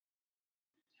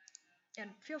And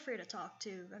feel free to talk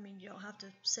too. I mean, you don't have to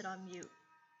sit on mute.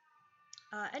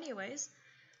 Anyways,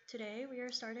 today we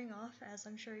are starting off, as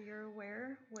I'm sure you're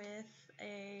aware, with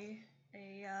a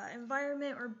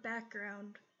environment or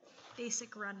background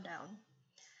basic rundown.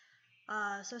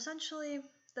 So essentially,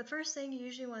 the first thing you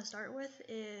usually want to start with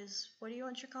is what do you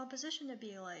want your composition to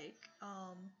be like?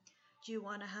 Do you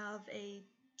want to have a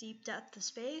deep depth of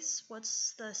space?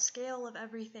 What's the scale of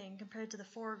everything compared to the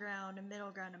foreground and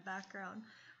middle ground and background?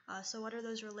 So what are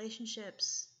those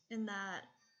relationships in that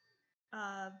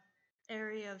uh,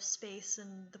 area of space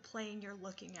and the plane you're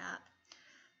looking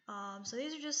at? So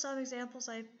these are just some examples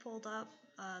I pulled up.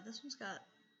 This one's got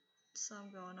some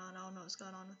going on. I don't know what's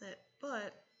going on with it,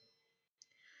 but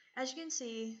as you can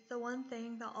see, the one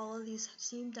thing that all of these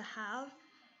seem to have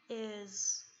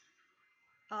is,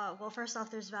 well, first off,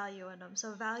 there's value in them.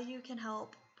 So value can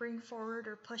help bring forward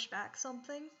or push back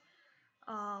something,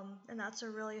 and that's a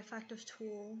really effective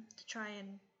tool to try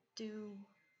and do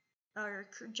or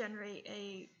generate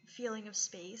a feeling of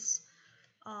space.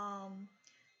 Um,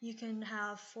 you can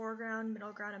have foreground,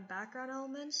 middle ground, and background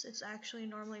elements. It's actually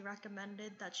normally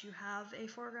recommended that you have a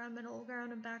foreground, middle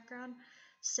ground, and background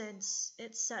since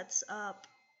it sets up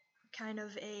kind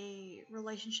of a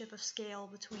relationship of scale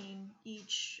between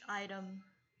each item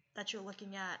that you're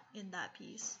looking at in that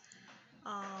piece.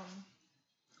 Um,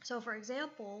 so, for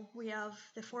example, we have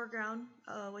the foreground,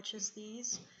 which is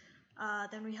these.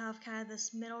 Then we have kind of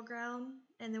this middle ground,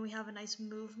 and then we have a nice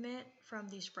movement from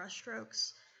these brush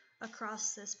strokes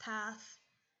across this path.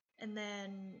 And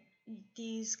then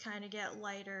these kind of get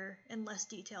lighter and less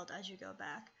detailed as you go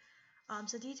back.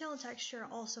 So detail and texture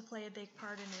also play a big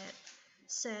part in it,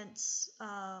 since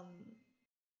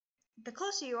the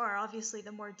closer you are, obviously,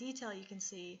 the more detail you can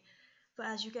see, but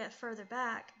as you get further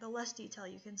back, the less detail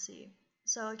you can see.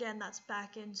 So again, that's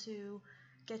back into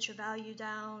get your value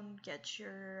down, get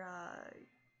your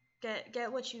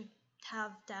get what you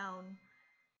have down,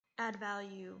 add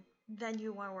value, then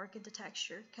you want to work into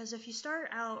texture. Because if you start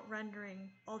out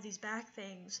rendering all these back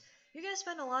things, you're gonna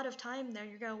spend a lot of time there.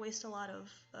 You're gonna waste a lot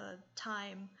of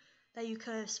time that you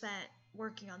could have spent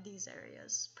working on these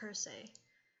areas per se.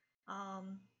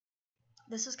 Um,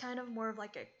 this is kind of more of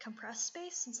like a compressed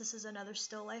space since this is another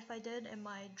still life I did in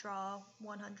my Draw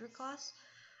 100 class.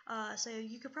 So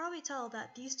you could probably tell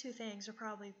that these two things are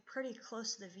probably pretty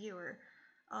close to the viewer,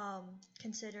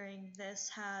 considering this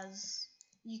has,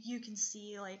 you can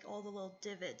see like all the little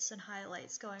divots and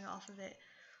highlights going off of it.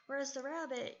 Whereas the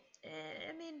rabbit,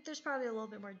 I mean, there's probably a little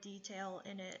bit more detail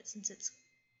in it since it's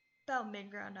about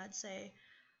mid-ground, I'd say.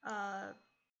 Uh,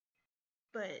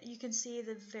 but you can see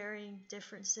the varying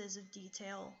differences of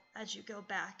detail as you go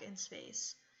back in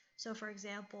space. So for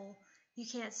example, you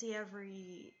can't see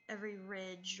every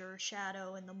ridge or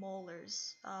shadow in the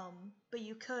molars, but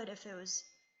you could if it was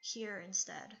here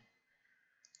instead.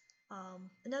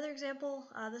 Another example,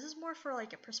 this is more for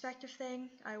like a perspective thing.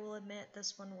 I will admit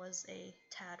this one was a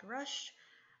tad rushed,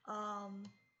 um,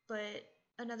 but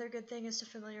another good thing is to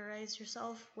familiarize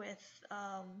yourself with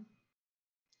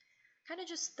kind of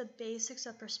just the basics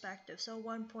of perspective. So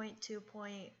 1 point, 2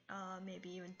 point,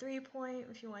 maybe even 3 point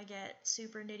if you want to get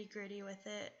super nitty gritty with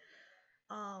it.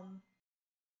 Um,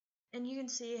 and you can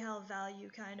see how value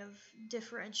kind of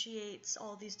differentiates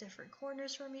all these different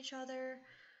corners from each other.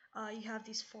 You have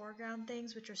these foreground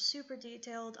things which are super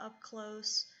detailed up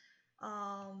close.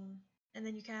 Um, and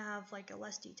then you kind of have like a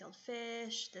less detailed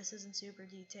fish. This isn't super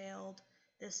detailed.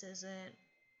 This isn't.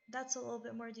 That's a little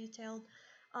bit more detailed.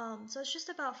 So it's just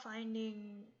about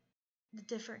finding the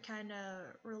different kind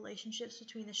of relationships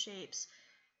between the shapes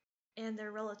and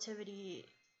their relativity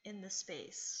in the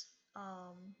space.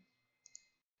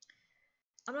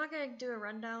 I'm not gonna do a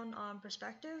rundown on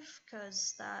perspective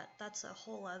because that's a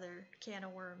whole other can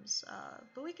of worms.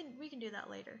 But we can do that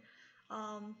later.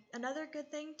 Another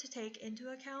good thing to take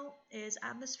into account is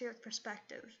atmospheric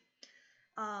perspective.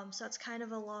 So that's kind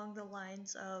of along the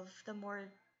lines of the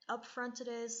more upfront it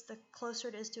is, the closer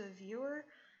it is to a viewer,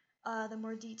 the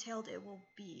more detailed it will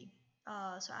be.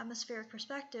 So atmospheric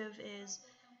perspective is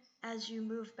as you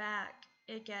move back,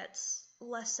 it gets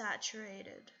less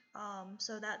saturated.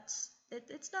 So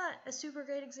it's not a super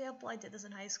great example. I did this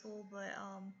in high school, but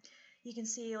you can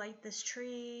see like this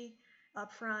tree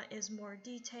up front is more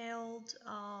detailed,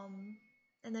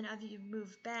 and then as you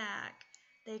move back,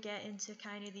 they get into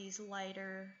kind of these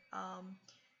lighter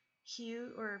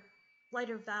hue or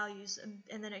lighter values,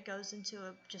 and then it goes into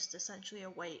just essentially a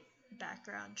white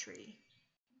background tree.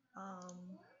 Um,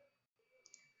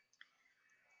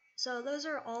 so those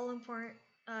are all important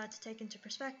to take into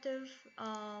perspective.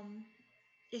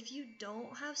 If you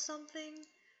don't have something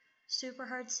super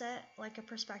hard set, like a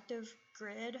perspective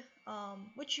grid,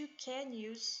 which you can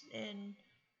use in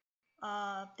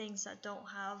things that don't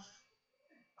have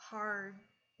hard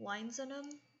lines in them,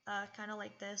 kind of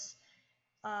like this,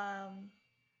 um,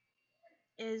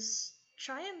 is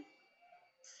try and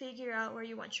figure out where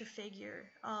you want your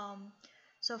figure.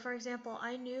 So for example,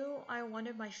 I knew I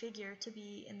wanted my figure to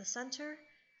be in the center,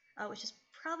 which is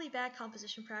probably bad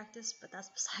composition practice, but that's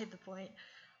beside the point.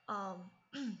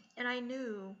 And I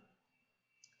knew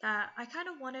that I kind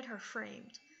of wanted her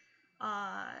framed.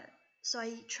 Uh, so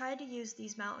I tried to use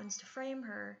these mountains to frame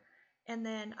her, and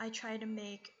then I tried to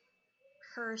make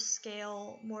her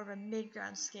scale more of a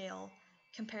mid-ground scale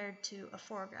compared to a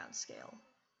foreground scale.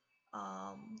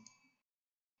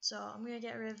 So I'm gonna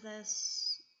get rid of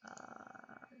this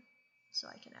so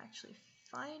I can actually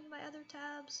find my other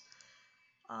tabs.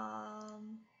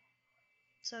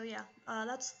 So yeah,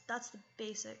 that's the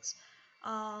basics.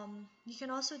 You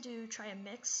can also try a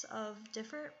mix of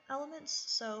different elements.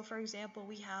 So for example,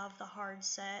 we have the hard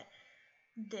set.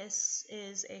 This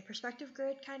is a perspective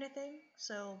grid kind of thing.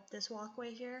 So this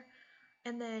walkway here.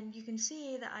 And then you can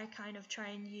see that I kind of try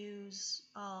and use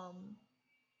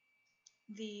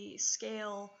the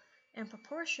scale and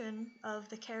proportion of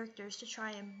the characters to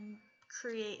try and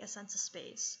create a sense of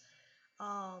space.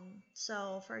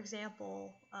 So for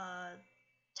example,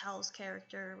 Tal's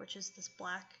character, which is this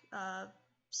black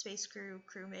space crew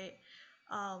crewmate,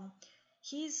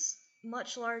 he's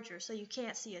much larger, so you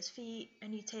can't see his feet,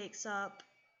 and he takes up,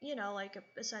 like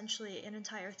essentially an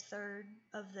entire third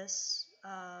of this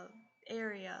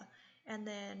area. And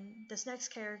then this next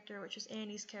character, which is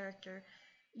Annie's character,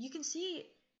 you can see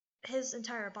his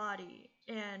entire body,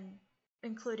 and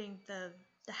including the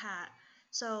hat.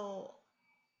 So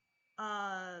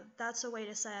that's a way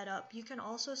to set it up. You can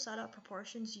also set up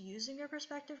proportions using your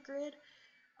perspective grid.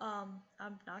 I'm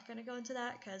not going to go into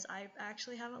that because I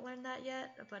actually haven't learned that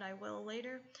yet, but I will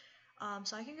later.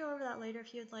 So I can go over that later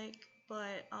if you'd like.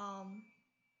 But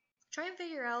try and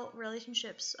figure out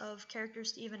relationships of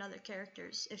characters to even other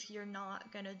characters if you're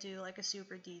not going to do like a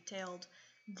super detailed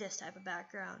this type of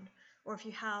background, or if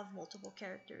you have multiple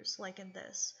characters like in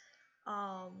this.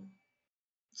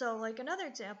 So like another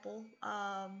example,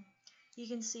 you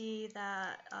can see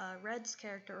that Red's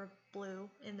character, or Blue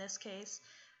in this case,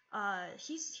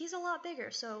 he's a lot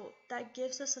bigger, so that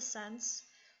gives us a sense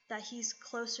that he's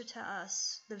closer to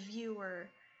us, the viewer,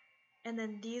 and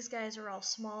then these guys are all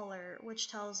smaller, which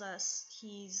tells us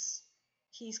he's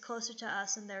closer to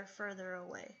us and they're further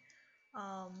away.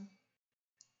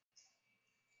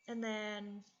 And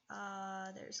then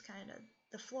there's kind of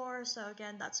the floor, so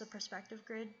again, that's a perspective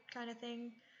grid kind of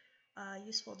thing,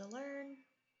 useful to learn.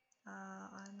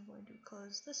 I'm going to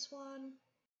close this one,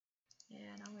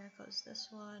 and I'm going to close this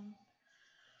one.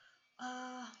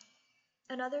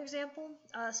 Another example,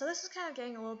 so this is kind of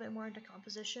getting a little bit more into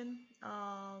composition.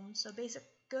 So basic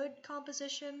good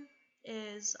composition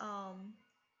is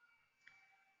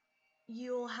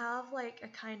you'll have like a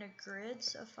kind of grid.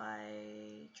 So if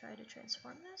I try to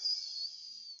transform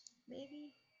this,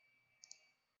 maybe?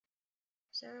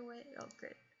 Is there a way? Oh,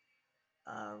 grid.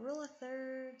 Rule of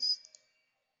thirds.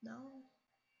 No.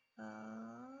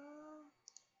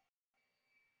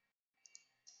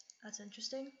 That's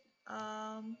interesting.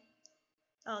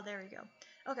 Oh, there we go.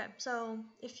 Okay, so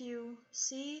if you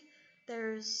see,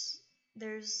 there's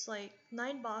like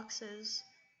 9 boxes,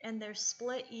 and they're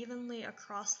split evenly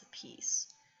across the piece.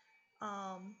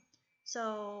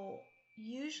 So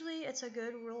usually it's a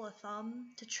good rule of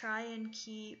thumb to try and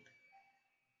keep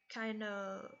kind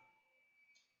of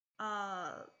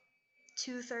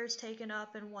 2/3 taken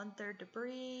up and 1/3 to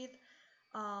breathe.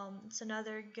 It's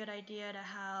another good idea to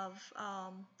have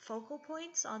focal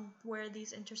points on where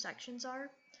these intersections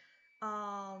are.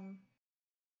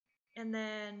 And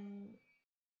then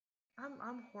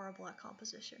I'm horrible at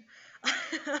composition.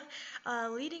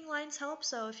 Leading lines help,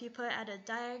 so if you put at a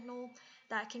diagonal,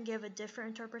 that can give a different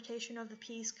interpretation of the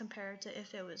piece compared to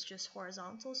if it was just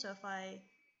horizontal. So if I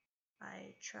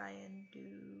try and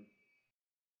do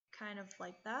kind of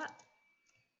like that,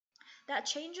 that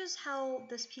changes how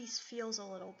this piece feels a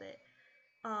little bit.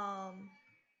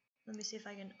 Let me see if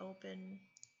I can open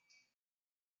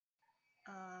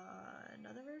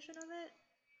another version of it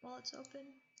while it's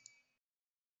open.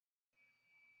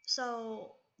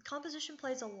 So composition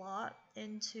plays a lot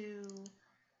into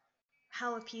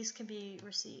how a piece can be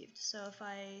received. So if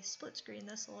I split screen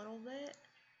this a little bit,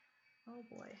 oh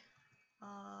boy.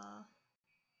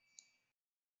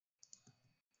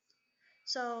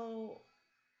 So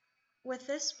with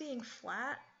this being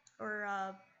flat,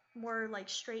 or more like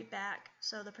straight back,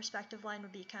 so the perspective line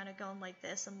would be kind of going like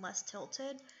this and less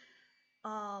tilted,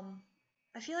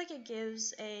 I feel like it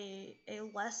gives a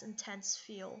less intense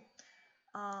feel.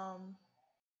 Um,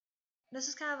 this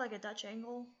is kind of like a Dutch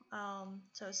angle,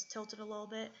 so it's tilted a little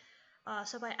bit.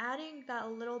 So by adding that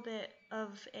little bit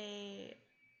of a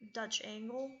Dutch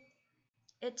angle,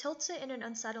 it tilts it in an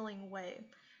unsettling way.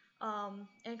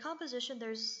 In composition,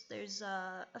 there's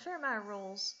a fair amount of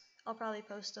rules. I'll probably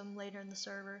post them later in the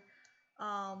server.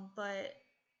 But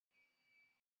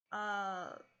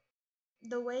uh,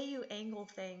 the way you angle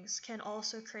things can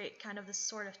also create kind of this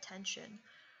sort of tension.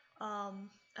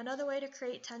 Another way to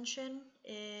create tension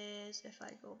is if I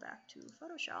go back to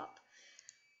Photoshop.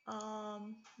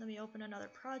 Let me open another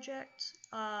project.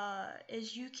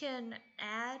 Is you can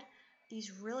add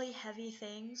these really heavy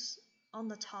things on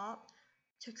the top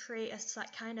to create a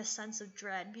kind of sense of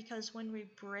dread, because when we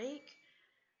break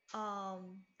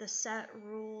the set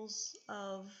rules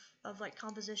of like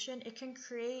composition, it can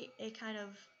create a kind of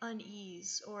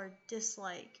unease or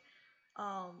dislike.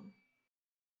 Um,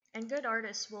 and good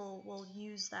artists will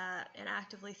use that and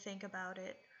actively think about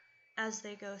it as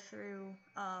they go through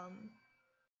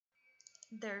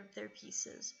their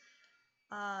pieces.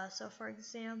 So for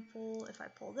example, if I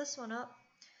pull this one up,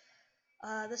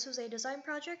 this was a design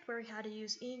project where we had to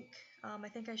use ink. I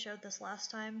think I showed this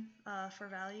last time for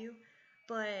value,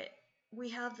 but we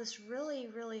have this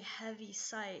really heavy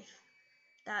scythe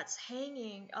that's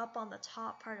hanging up on the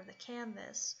top part of the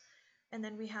canvas, and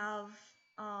then we have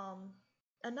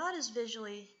a not as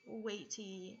visually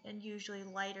weighty and usually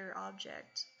lighter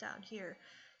object down here.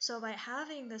 So by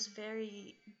having this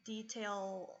very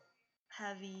detail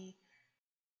heavy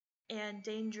and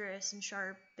dangerous and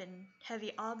sharp and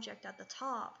heavy object at the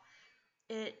top,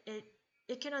 it it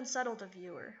it can unsettle the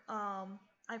viewer.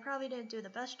 I probably didn't do the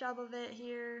best job of it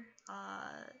here,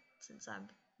 since I'm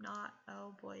not.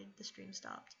 Oh boy, the stream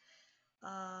stopped.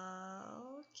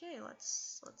 Okay,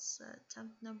 let's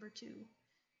attempt number 2.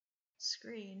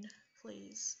 Screen,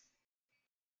 please.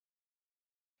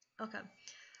 Okay.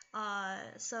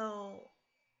 So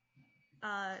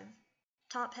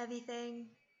top heavy thing,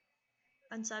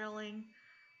 unsettling.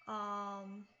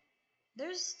 Um,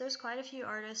 there's quite a few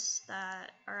artists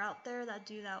that are out there that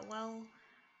do that well.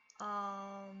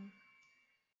 Um,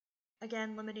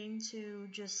 again, limiting to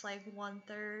just like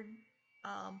 1/3.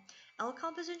 L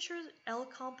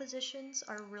compositions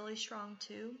are really strong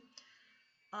too.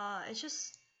 It's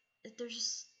just there's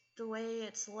just the way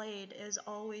it's laid is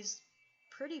always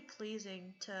pretty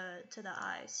pleasing to the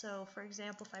eye. So for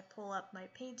example, if I pull up my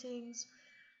paintings,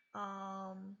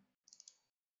 um,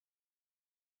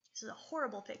 this is a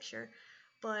horrible picture,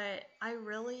 but I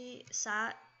really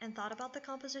sat and thought about the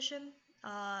composition.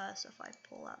 So if I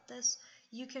pull out this,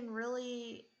 you can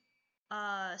really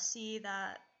see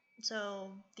that.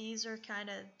 So these are kind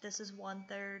of, this is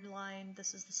 1/3 line,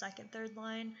 this is the second third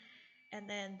line, and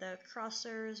then the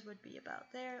crossers would be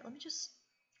about there. Let me just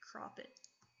crop it.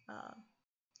 Uh,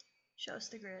 show us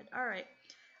the grid. All right.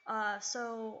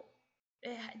 So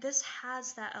this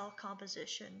has that L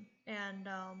composition, and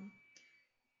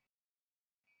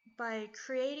by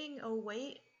creating a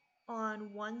weight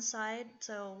on one side,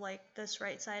 so like this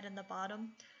right side and the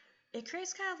bottom, it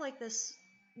creates kind of like this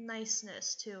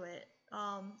niceness to it.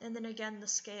 And then again, the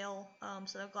scale,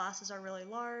 so the glasses are really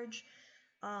large.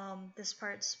 This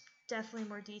part's definitely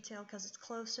more detailed because it's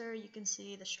closer. You can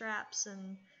see the straps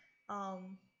and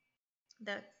um,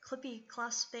 the clippy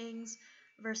clasp things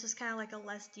versus kind of like a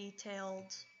less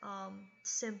detailed,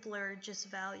 simpler, just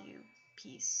value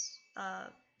piece.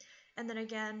 And then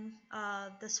again,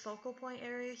 this focal point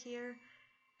area here,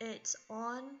 it's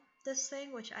on this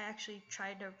thing, which I actually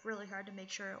tried really hard to make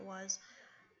sure it was.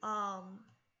 Um,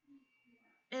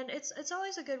 and it's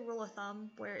always a good rule of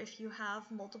thumb where if you have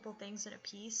multiple things in a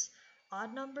piece,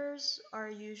 odd numbers are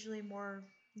usually more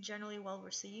generally well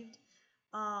received.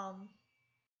 Um,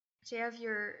 so you have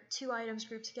your 2 items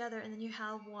grouped together, and then you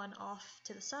have one off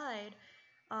to the side,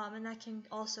 and that can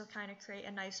also kind of create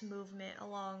a nice movement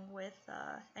along with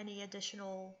any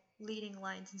additional leading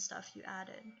lines and stuff you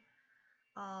added.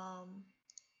 Um,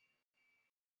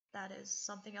 that is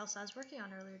something else I was working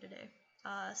on earlier today.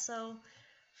 So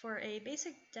for a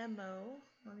basic demo,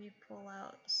 let me pull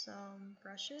out some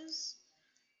brushes.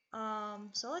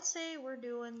 So let's say we're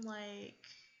doing like,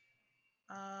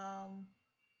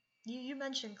 you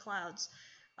mentioned clouds.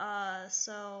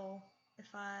 So if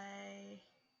I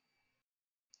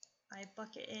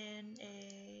bucket in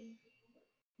a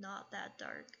not that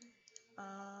dark,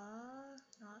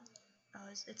 not, oh,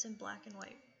 it's in black and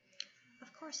white.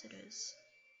 Of course it is.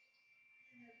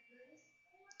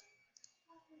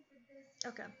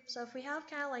 Okay, so if we have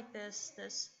kind of like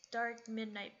this dark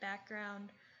midnight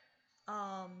background,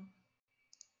 um,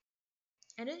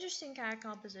 An interesting kind of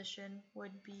composition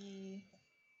would be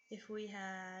if we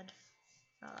had,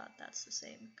 that's the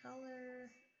same color,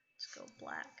 let's go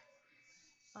black.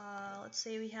 Let's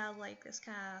say we have like this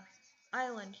kind of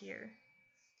island here.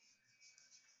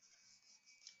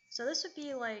 So this would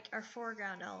be like our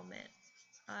foreground element.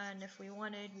 And if we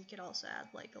wanted, we could also add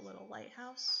like a little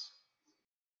lighthouse.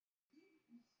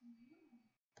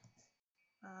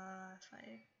 If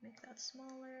I make that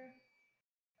smaller.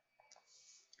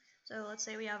 So let's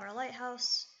say we have our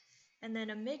lighthouse, and then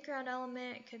a midground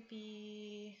element could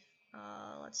be,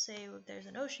 let's say there's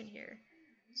an ocean here.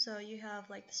 So you have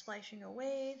like the splashing of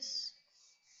waves,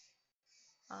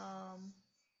 and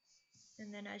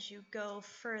then as you go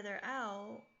further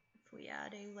out, if we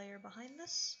add a layer behind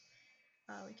this,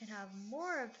 we can have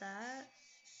more of that.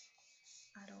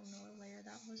 I don't know what layer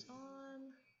that was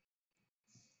on.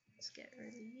 Let's get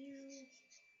rid of you.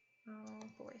 Oh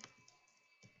boy.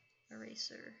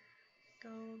 Eraser.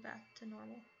 Go back to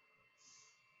normal.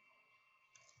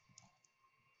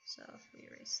 So if we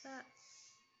erase that,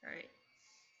 alright,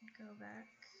 go back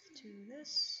to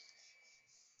this.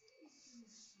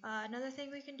 Another thing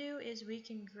we can do is we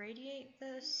can gradient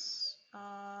this.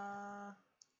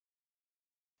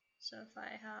 So if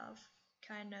I have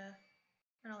kind of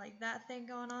like that thing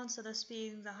going on, so this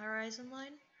being the horizon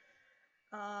line,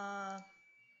 I'm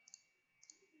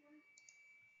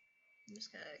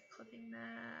just gonna clipping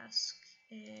mask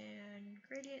and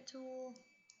gradient tool.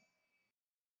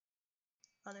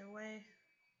 Other way.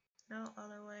 No,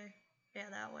 other way. Yeah,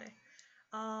 that way.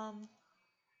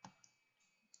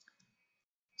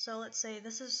 So let's say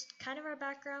this is kind of our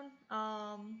background.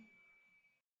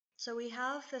 So we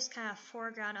have this kind of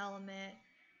foreground element,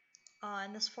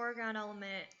 and this foreground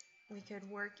element we could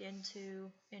work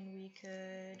into, and we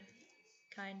could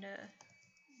kind of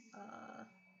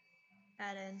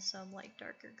add in some like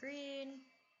darker green.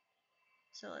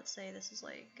 So let's say this is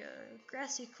like a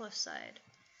grassy cliffside,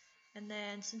 and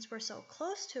then since we're so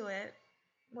close to it,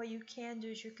 what you can do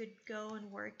is you could go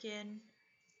and work in,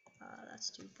 that's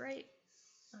too bright.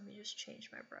 Let me just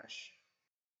change my brush.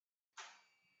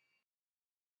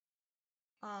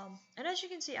 And as you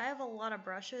can see, I have a lot of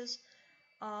brushes,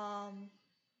 and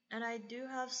I do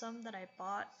have some that I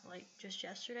bought like just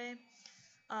yesterday.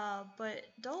 But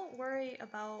don't worry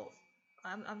about.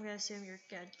 I'm gonna assume you're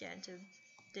gonna get into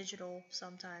digital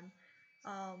sometime.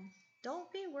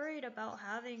 Don't be worried about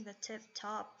having the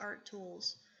tip-top art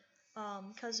tools.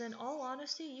 Because in all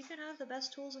honesty, you can have the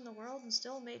best tools in the world and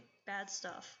still make bad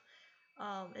stuff.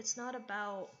 It's not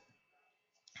about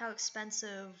how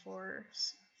expensive or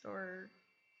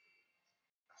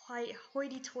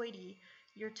hoity-toity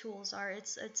your tools are.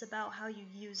 It's about how you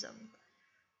use them.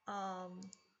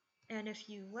 And if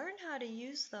you learn how to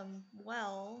use them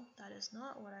well, that is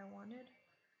not what I wanted.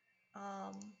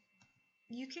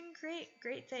 You can create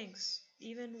great things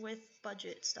even with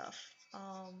budget stuff.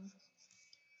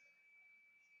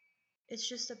 It's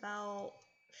just about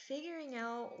figuring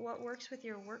out what works with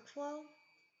your workflow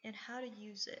and how to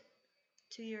use it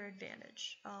to your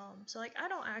advantage. So like I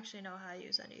don't actually know how to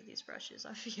use any of these brushes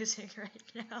I'm using right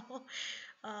now.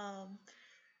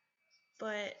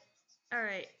 But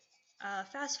alright,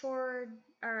 fast forward.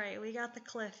 Alright, we got the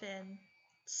cliff in.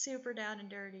 Super down and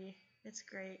dirty. It's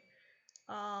great.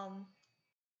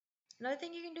 Another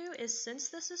thing you can do is, since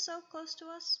this is so close to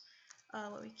us,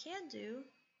 what we can do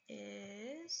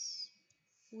is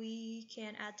we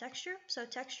can add texture. So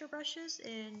texture brushes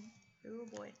in, oh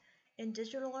boy, in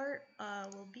digital art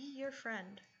will be your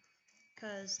friend,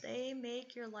 because they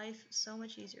make your life so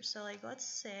much easier. So like let's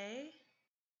say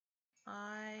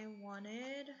I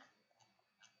wanted,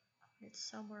 it's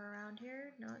somewhere around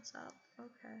here. No, it's up.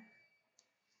 Okay.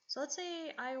 So let's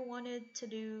say I wanted to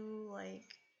do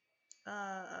like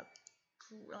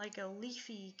a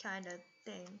leafy kind of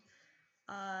thing.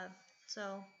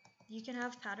 So you can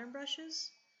have pattern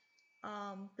brushes,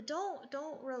 but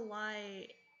don't rely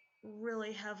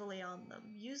really heavily on them.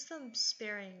 Use them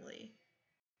sparingly,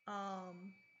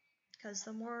 because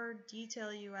the more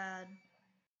detail you add,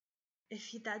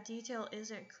 if that detail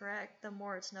isn't correct, the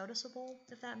more it's noticeable,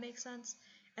 if that makes sense.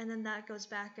 And then that goes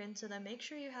back into the make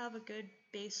sure you have a good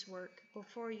base work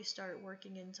before you start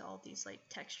working into all these like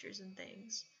textures and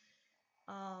things.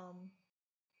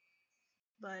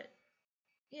 But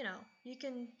you know, you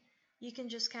can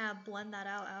just kind of blend that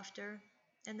out after,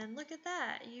 and then look at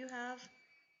that, you have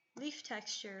leaf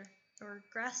texture or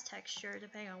grass texture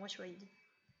depending on which way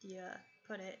you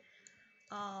put it.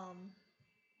 I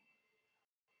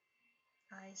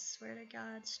swear to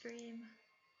God, stream.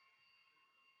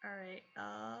 Alright,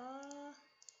 the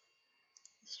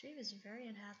stream is very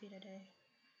unhappy today.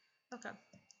 Okay.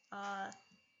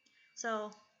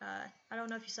 So I don't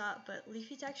know if you saw it, but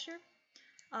leafy texture.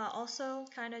 Also,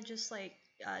 kind of just like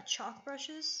chalk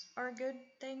brushes are a good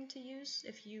thing to use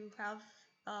if you have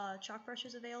chalk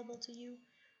brushes available to you.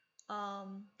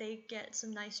 They get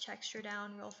some nice texture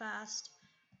down real fast.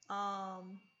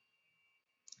 Um,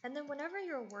 and then whenever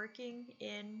you're working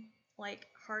in like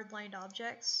hard-lined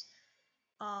objects,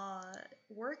 uh,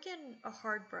 work in a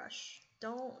hard brush.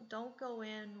 Don't go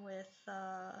in with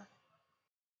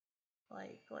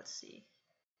like, let's see.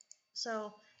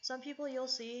 So some people you'll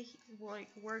see like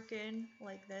work in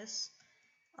like this.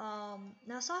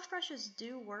 Now soft brushes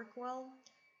do work well,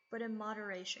 but in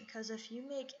moderation. Because if you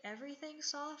make everything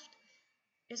soft,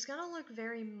 it's gonna look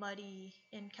very muddy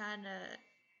and kind of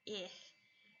eh.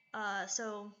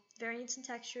 So variance and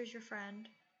texture is your friend.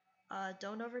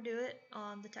 Don't overdo it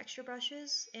on the texture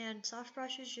brushes, and soft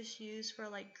brushes just use for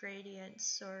like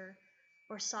gradients or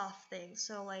soft things.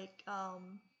 So like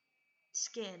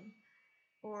skin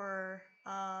or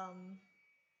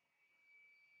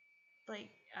like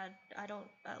I don't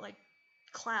like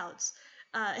clouds.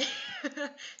 Uh,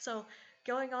 so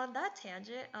going on that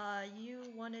tangent, you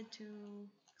wanted to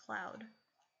cloud.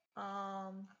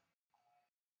 Um,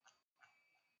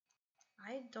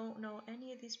 I don't know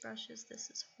any of these brushes. This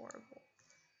is horrible.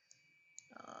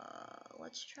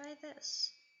 Let's try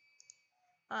this.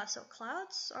 So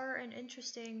clouds are an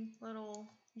interesting little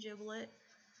giblet.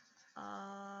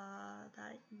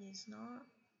 That is not.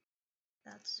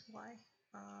 That's why.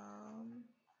 Um,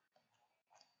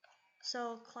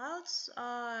 so clouds,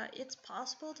 it's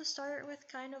possible to start with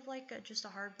kind of like just a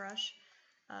hard brush.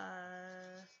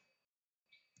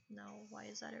 No, why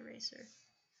is that eraser?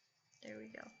 There we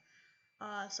go.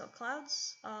 So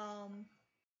clouds,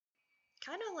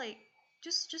 kind of like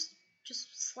just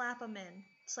slap them in.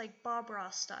 It's like Bob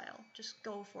Ross style. Just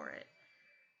go for it.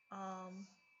 Um,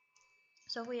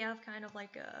 so we have kind of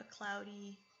like a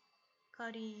cloudy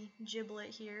giblet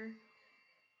here.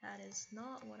 That is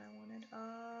not what I wanted.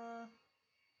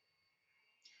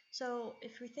 So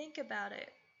if we think about it,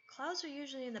 clouds are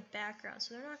usually in the background,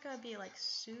 so they're not gonna be like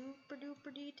super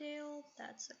duper detailed.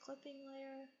 That's a clipping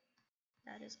layer.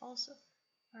 That is also.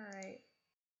 Alright,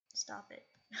 stop it.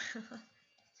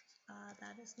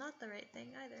 That is not the right thing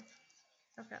either.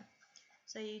 Okay,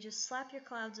 so you just slap your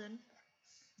clouds in.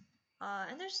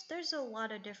 And there's a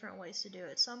lot of different ways to do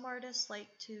it. Some artists like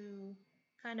to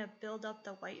kind of build up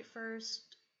the white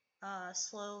first,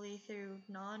 slowly through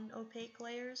non-opaque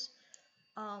layers.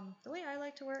 The way I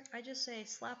like to work, I just say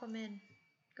slap them in,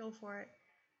 go for it.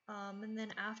 And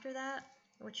then after that,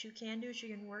 what you can do is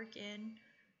you can work in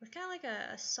with kind of like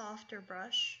a softer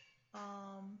brush.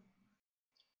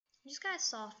 You just kind of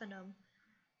soften them.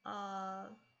 Uh,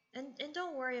 and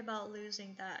don't worry about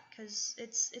losing that, because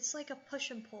it's like a push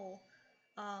and pull.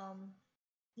 Um,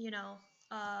 you know,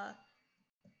 uh,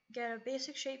 get a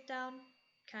basic shape down,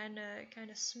 kind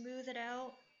of smooth it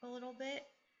out a little bit.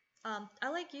 I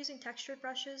like using textured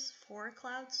brushes for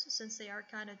clouds since they are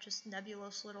kind of just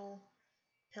nebulous little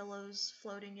pillows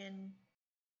floating in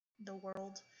the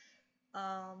world.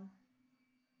 Um,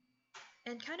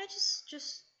 and kind of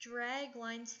just drag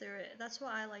lines through it. That's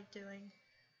what I like doing.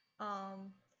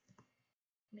 Um,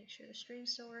 make sure the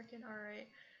stream's still working. All right.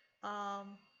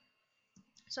 Um,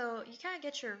 so you kind of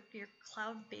get your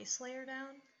cloud base layer down,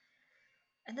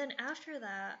 and then after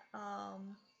that,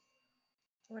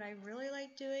 what I really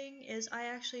like doing is I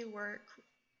actually work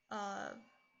uh,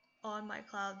 on my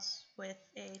clouds with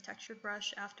a textured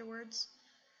brush afterwards.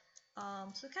 So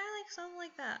kind of like something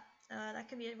like that. That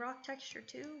can be a rock texture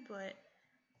too, but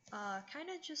kind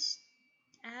of just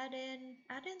add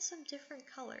in some different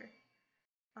color.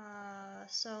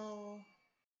 So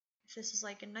if this is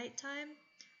like a nighttime,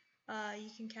 you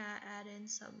can kind of add in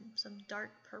some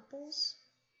dark purples.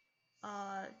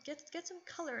 Get some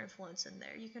color influence in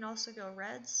there. You can also go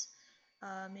reds,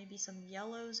 maybe some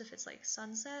yellows if it's like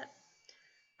sunset.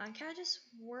 And kind of just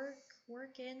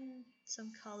work in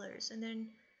some colors, and then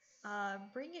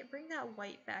bring that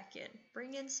white back in.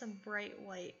 Bring in some bright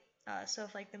white. So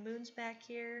if like the moon's back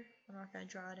here, I'm not gonna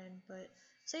draw it in, but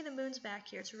say the moon's back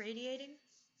here, it's radiating.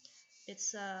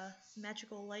 It's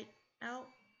magical light out.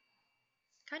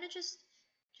 Kind of just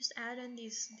add in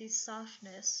these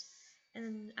softness, and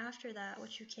then after that,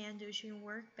 what you can do is you can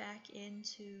work back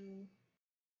into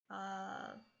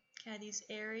uh, kind of these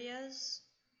areas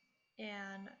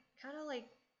and kind of like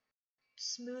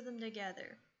smooth them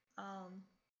together.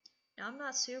 Now I'm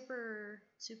not super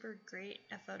great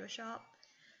at Photoshop,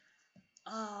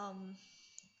 um,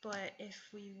 but if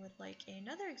we would like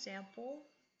another example,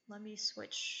 let me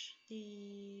switch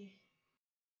the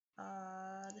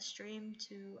stream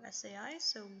to SAI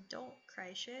so we don't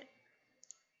crash it.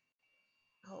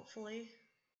 hopefully.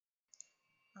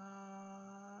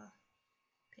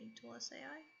 Paint tool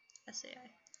SAI?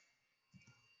 SAI.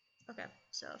 Okay,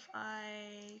 so if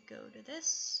I go to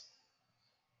this,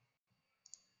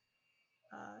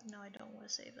 no, I don't want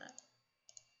to save that.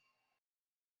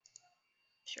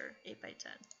 Sure, 8 by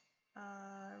 10.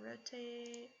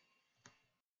 Rotate.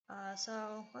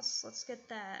 So let's get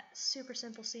that super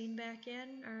simple scene back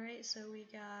in. All right, so we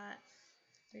got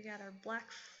our black.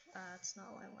 That's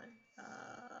not what I want.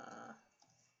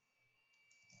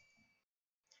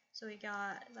 So we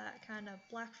got that kind of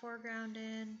black foreground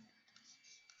in.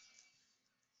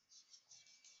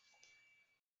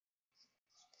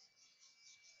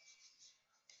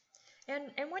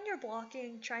 And when you're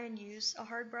blocking, try and use a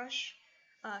hard brush,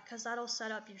 because that'll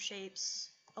set up your shapes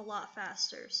a lot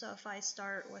faster. So if I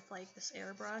start with like this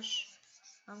airbrush,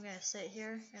 I'm gonna sit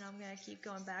here and I'm gonna keep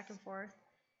going back and forth,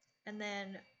 and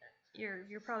then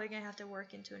you're probably gonna have to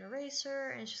work into an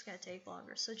eraser, and it's just gonna take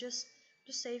longer. So just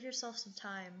save yourself some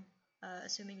time,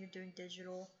 assuming you're doing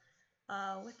digital,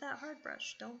 with that hard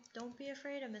brush. Don't be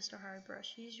afraid of Mr. Hard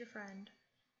Brush. He's your friend.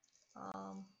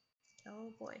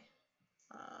 Oh boy.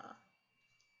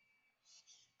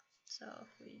 So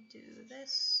if we do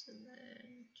this, and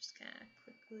then just kind of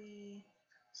quickly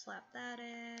slap that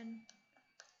in.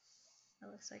 That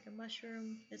looks like a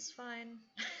mushroom. It's fine.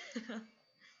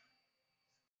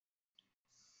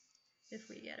 If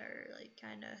we get our like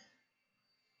kind of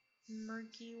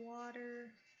murky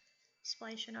water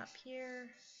splashing up here,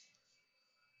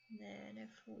 then if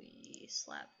we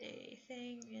slap a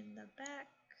thing in the back,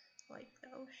 like the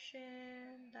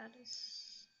ocean, that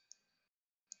is,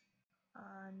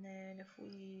 and then if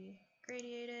we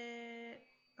gradiate it,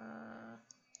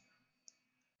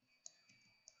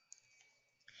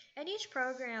 and each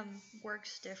program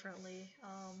works differently.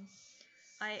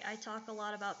 I talk a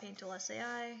lot about Paint Tool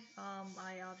SAI.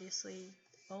 I obviously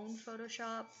own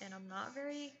Photoshop, and I'm not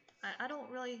very, I don't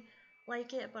really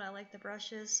like it, but I like the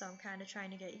brushes, so I'm kind of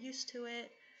trying to get used to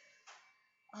it.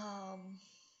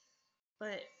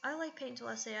 But I like Paint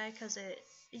Tool SAI because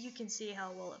you can see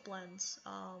how well it blends.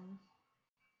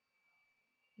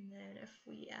 And then if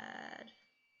we add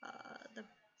the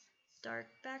dark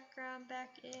background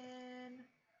back in,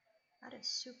 that is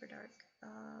super dark.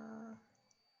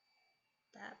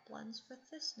 That blends with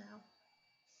this now.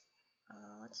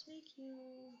 Let's make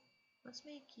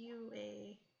you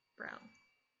a brown.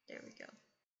 There we go.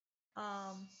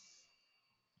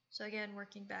 So again,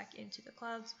 working back into the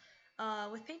clouds.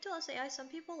 With Paint Tool SAI, some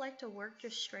people like to work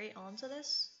just straight onto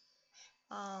this.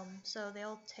 So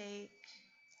they'll take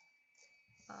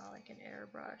like an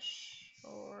airbrush,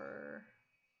 or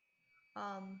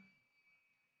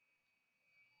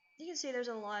you can see there's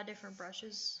a lot of different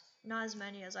brushes. Not as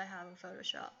many as I have in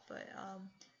Photoshop, but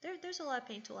there's a lot of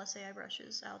Paint Tool SAI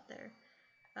brushes out there.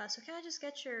 So kind of just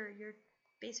get your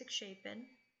basic shape in.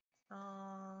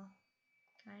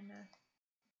 Kind of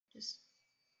just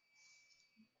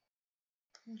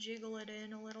jiggle it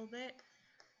in a little bit.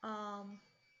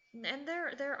 And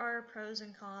there are pros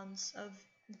and cons of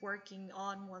working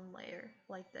on one layer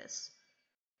like this.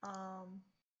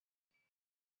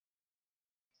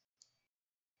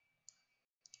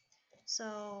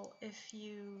 So if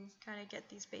you kind of get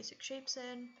these basic shapes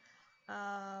in,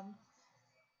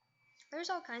 there's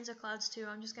all kinds of clouds too.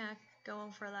 I'm just gonna go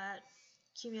in for that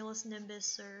cumulus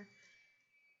nimbus or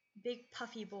big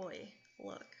puffy boy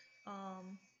look.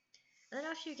 And then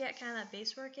after you get kind of that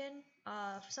base work in,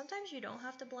 sometimes you don't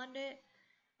have to blend it.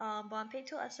 But on Paint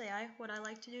Tool SAI, what I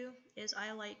like to do is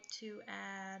I like to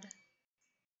add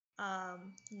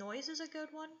noise is a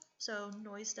good one. So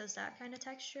noise does that kind of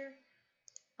texture.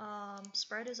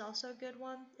 Spread is also a good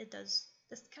one. It does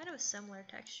this kind of a similar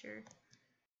texture.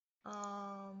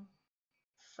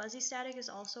 Fuzzy static is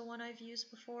also one I've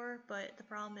used before, but the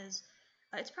problem is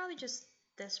it's probably just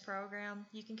this program.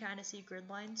 You can kind of see grid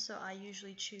lines, so I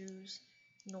usually choose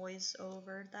noise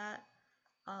over that.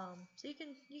 So you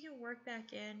can work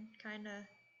back in, kind of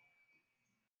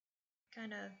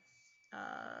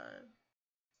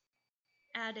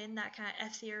add in that kind of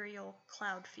ethereal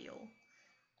cloud feel.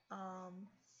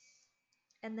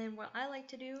 And then what I like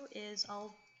to do is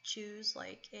I'll choose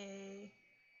like a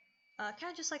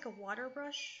kind of just like a water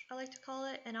brush, I like to call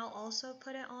it, and I'll also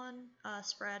put it on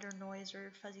spread or noise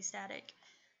or fuzzy static.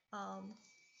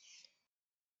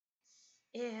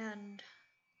 And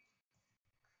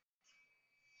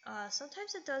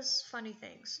sometimes it does funny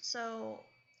things. So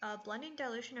blending,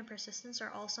 dilution, and persistence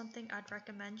are all something I'd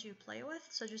recommend you play with.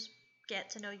 So just get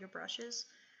to know your brushes.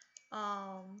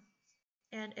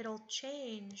 And it'll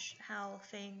change how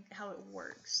it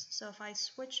works. So if I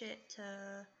switch it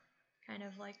to kind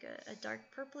of like a dark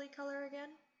purpley color again.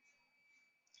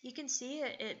 You can see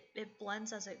it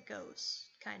blends as it goes,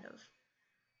 kind of.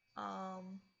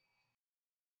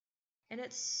 And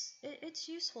it's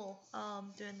useful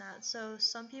doing that. So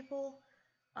some people,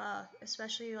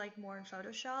 especially like more in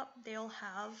Photoshop, they'll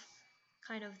have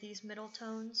kind of these middle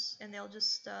tones, and they'll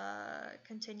just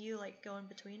continue like going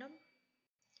between them,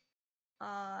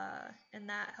 and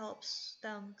that helps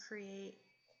them create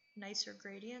nicer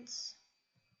gradients.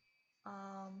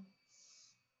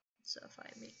 So if I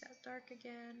make that dark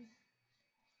again,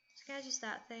 it's kind of just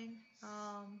that thing.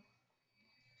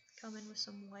 Come in with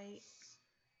some white,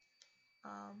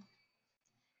 and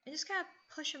just kind of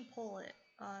push and pull it.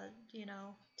 You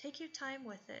know, take your time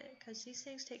with it, because these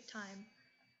things take time.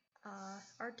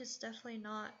 Art is definitely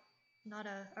not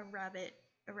a rabbit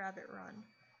run.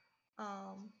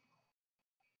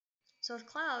 So with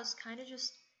clouds, kind of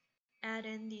just add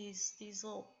in these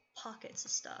little pockets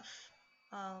of stuff,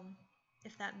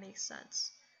 if that makes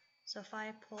sense. So if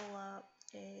I pull up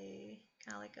a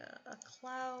kind of like a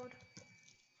cloud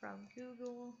from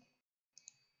Google,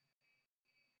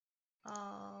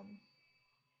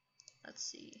 let's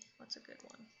see, what's a good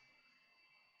one?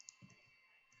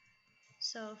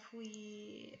 So if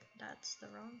we, that's the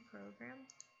wrong program.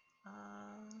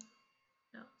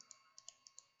 No.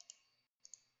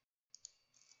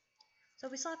 So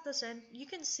if we slap this in, you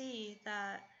can see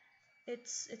that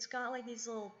it's got like these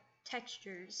little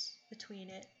textures between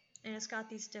it, and it's got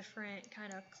these different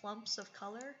kind of clumps of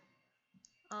color.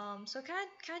 So kind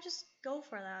of just go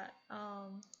for that,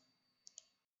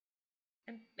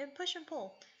 and push and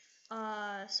pull.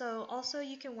 So also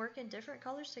you can work in different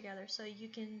colors together. So you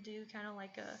can do kind of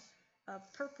like a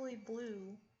purpley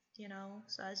blue, you know.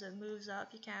 So as it moves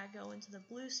up, you kind of go into the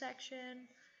blue section.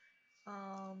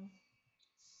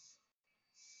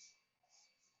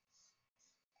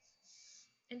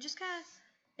 And just kind of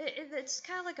it's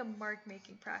kind of like a mark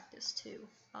making practice too,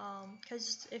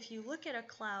 because if you look at a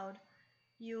cloud,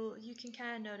 you can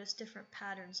kind of notice different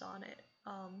patterns on it.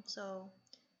 So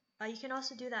you can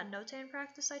also do that notan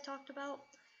practice I talked about,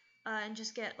 and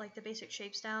just get like the basic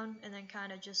shapes down, and then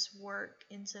kind of just work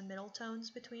into middle tones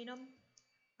between them.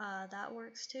 That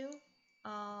works too.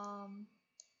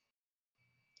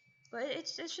 But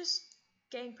it's just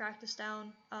getting practice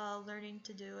down, learning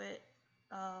to do it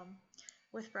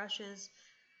with brushes.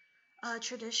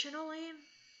 Traditionally,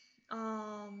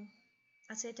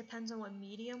 I'd say it depends on what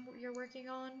medium you're working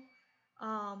on.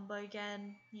 But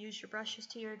again, use your brushes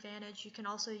to your advantage. You can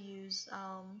also use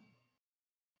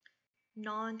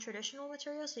non-traditional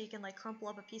materials, so you can like crumple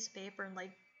up a piece of paper and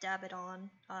like dab it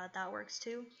on. That works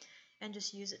too, and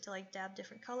just use it to like dab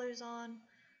different colors on.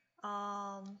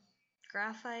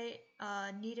 Graphite,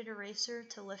 kneaded eraser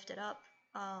to lift it up.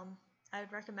 I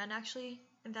would recommend actually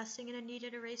investing in a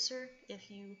kneaded eraser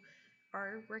if you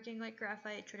are working like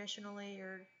graphite traditionally,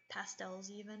 or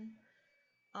pastels even.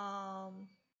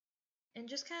 And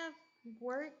just kind of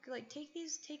work, like take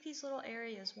these little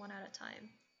areas one at a time.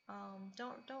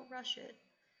 Don't rush it.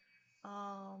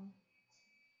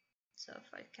 So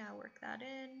if I kind of work that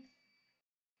in.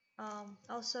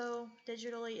 Also,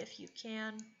 digitally, if you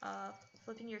can,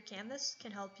 flipping your canvas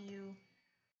can help you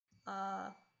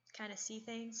kind of see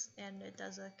things, and it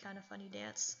does a kind of funny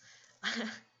dance.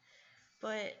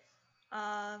 But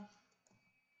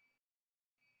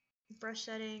brush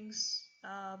settings,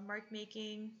 mark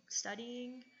making,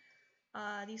 studying,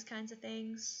 these kinds of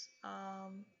things,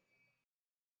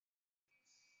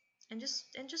 and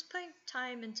just putting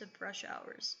time into brush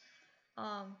hours,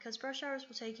 because brush hours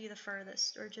will take you the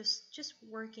furthest, or just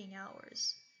working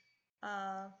hours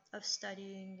of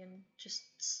studying and just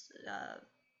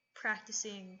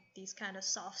practicing these kind of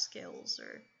soft skills,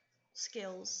 or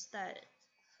skills that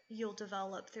you'll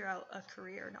develop throughout a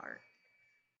career in art.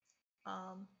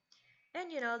 And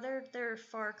you know, they're a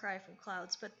far cry from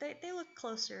clouds, but they look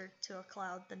closer to a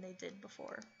cloud than they did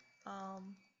before.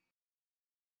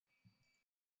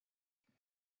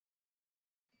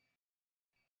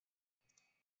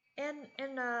 And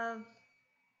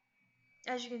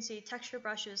as you can see, texture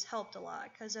brushes helped a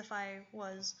lot, because if I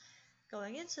was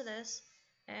going into this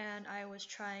and I was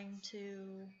trying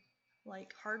to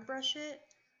like hard brush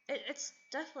it's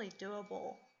definitely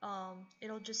doable.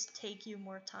 It'll just take you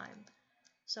more time.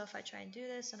 So if I try and do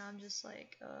this and I'm just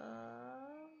like,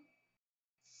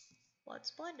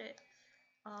 let's blend it.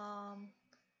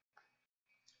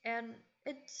 And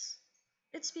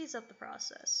it speeds up the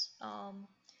process.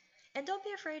 And don't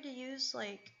be afraid to use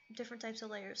like different types of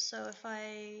layers. So if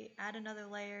I add another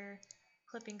layer,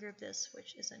 clip and group this,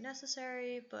 which isn't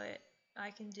necessary, but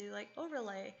I can do like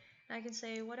overlay. And I can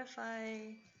say, what if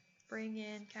I bring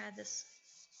in kind of this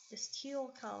this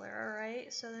teal color,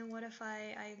 alright? So then what if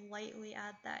I lightly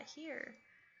add that here?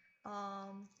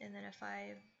 And then if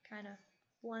I kind of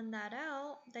blend that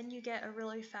out, then you get a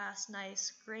really fast,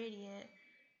 nice gradient,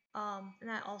 and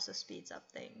that also speeds up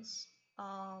things.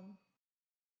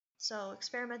 So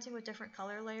experimenting with different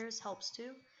color layers helps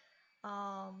too.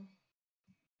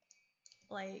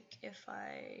 Like if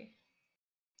I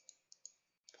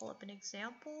pull up an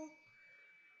example,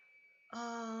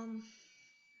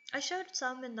 I showed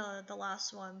some in the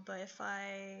last one, but if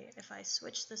I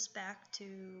switch this back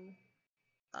to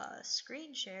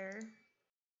screen share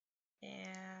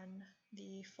and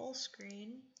the full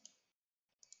screen,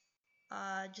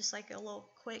 just like a little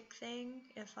quick thing,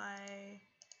 if I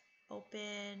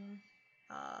open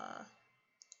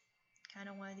kind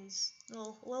of one of these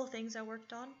little things I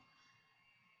worked on.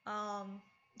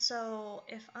 So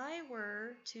if I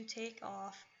were to take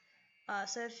off,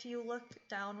 so if you look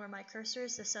down where my cursor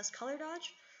is, this says color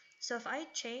dodge. So if I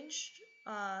changed,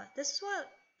 this is what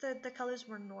the colors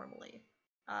were normally,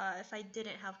 if I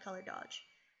didn't have color dodge.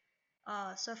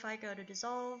 So if I go to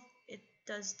dissolve, it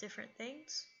does different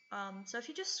things. So if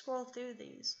you just scroll through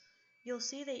these, you'll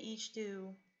see they each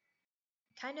do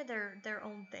kind of their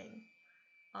own thing.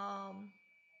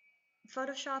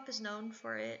 Photoshop is known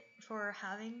for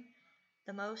having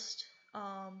the most,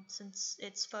 since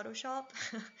it's Photoshop.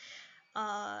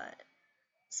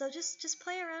 So just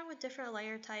play around with different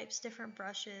layer types, different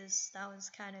brushes. That was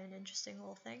kind of an interesting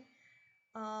little thing.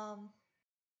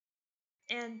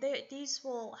 And these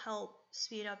will help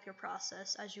speed up your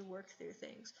process as you work through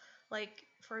things. Like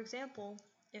for example,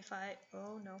 if I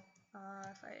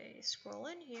if I scroll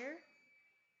in here,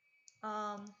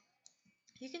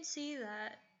 you can see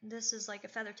that this is like a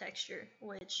feather texture,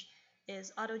 which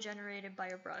is auto-generated by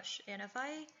a brush. And if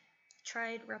I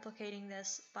tried replicating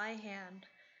this by hand,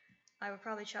 I would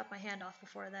probably chop my hand off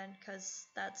before then, because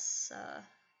that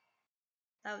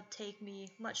would take me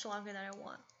much longer than I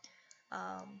want.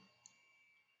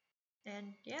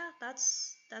 And yeah,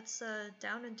 that's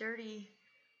down and dirty,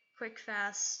 quick,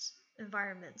 fast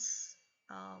environments.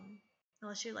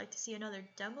 Unless you'd like to see another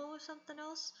demo of something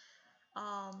else,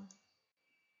 I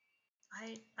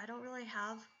don't really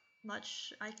have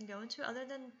much I can go into other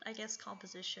than, I guess,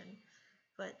 composition,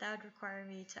 but that would require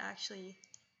me to actually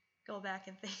go back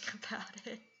and think about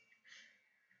it.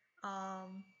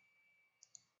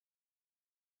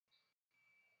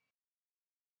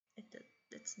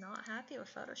 It's not happy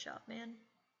with Photoshop, man.